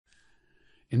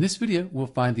In this video, we'll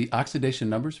find the oxidation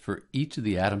numbers for each of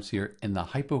the atoms here in the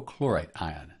hypochlorite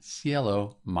ion,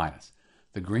 ClO-.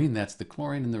 The green, that's the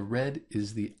chlorine, and the red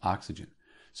is the oxygen.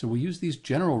 So we use these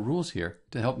general rules here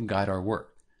to help guide our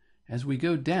work. As we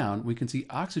go down, we can see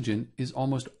oxygen is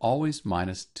almost always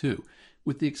 -2,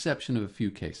 with the exception of a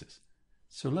few cases.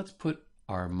 So let's put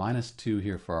our -2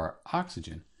 here for our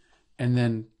oxygen, and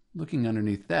then looking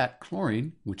underneath that,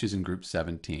 chlorine, which is in group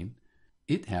 17,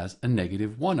 it has a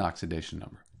 -1 oxidation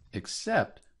number,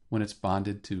 except when it's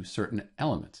bonded to certain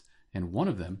elements, and one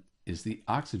of them is the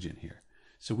oxygen here.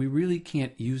 So we really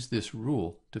can't use this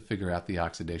rule to figure out the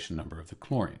oxidation number of the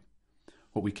chlorine.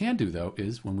 What we can do, though,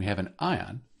 is when we have an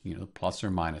ion, plus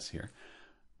or minus here,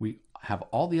 we have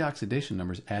all the oxidation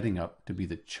numbers adding up to be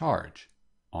the charge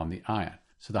on the ion.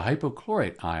 So the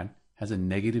hypochlorite ion has a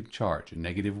negative charge, a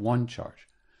 -1 charge.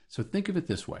 So think of it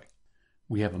this way.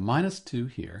 We have a -2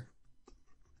 here,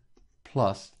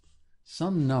 plus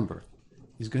some number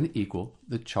is going to equal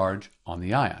the charge on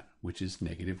the ion, which is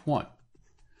 -1.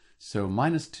 So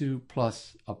 -2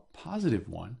 plus a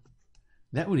 +1,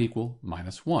 that would equal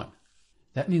 -1.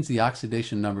 That means the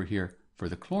oxidation number here for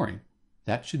the chlorine,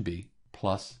 that should be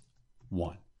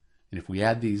 +1. And if we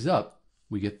add these up,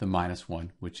 we get the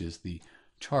 -1, which is the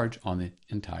charge on the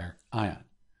entire ion.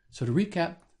 So to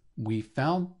recap, we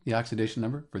found the oxidation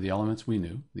number for the elements we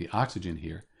knew, the oxygen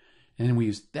here, and then we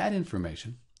used that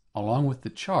information along with the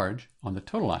charge on the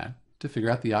total ion to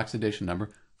figure out the oxidation number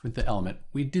for the element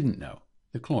we didn't know,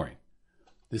 the chlorine.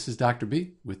 This is Dr.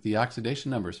 B with the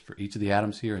oxidation numbers for each of the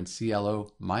atoms here in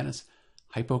ClO-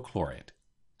 hypochlorite.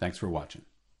 Thanks for watching.